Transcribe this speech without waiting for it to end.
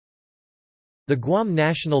The Guam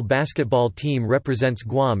national basketball team represents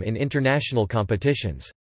Guam in international competitions.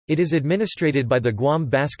 It is administrated by the Guam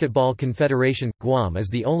Basketball Confederation. Guam is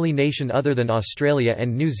the only nation other than Australia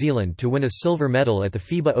and New Zealand to win a silver medal at the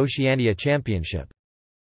FIBA Oceania Championship.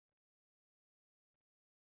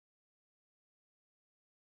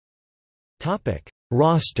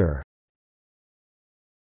 Roster.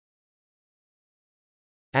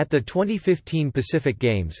 At the 2015 Pacific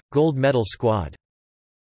Games, gold medal squad.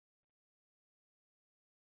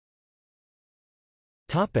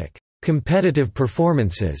 Competitive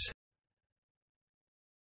performances.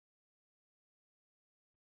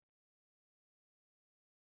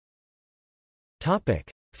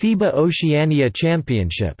 FIBA Oceania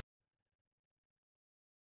Championship.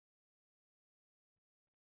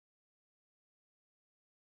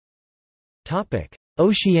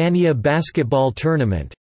 Oceania Basketball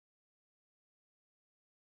Tournament.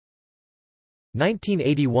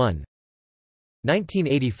 1981,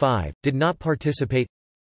 1985 did not participate.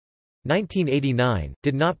 1989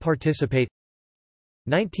 did not participate.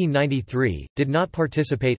 1993 did not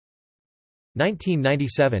participate.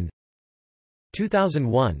 1997,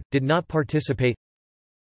 2001 did not participate.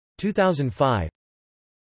 2005,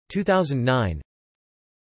 2009,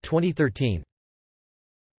 2013.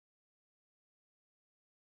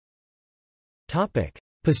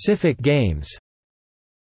 Pacific Games.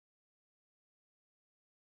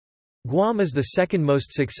 Guam is the second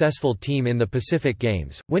most successful team in the Pacific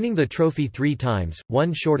Games, winning the trophy 3 times,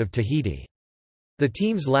 one short of Tahiti. The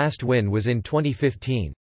team's last win was in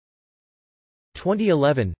 2015.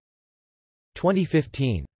 2011,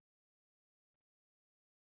 2015.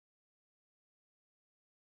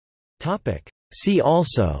 See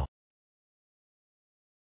also: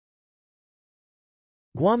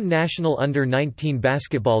 Guam National Under-19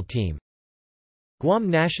 Basketball Team, Guam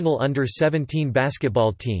National Under-17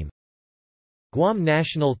 Basketball Team, Guam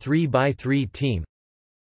National 3x3 Team,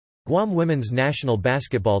 Guam Women's National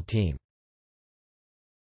Basketball Team.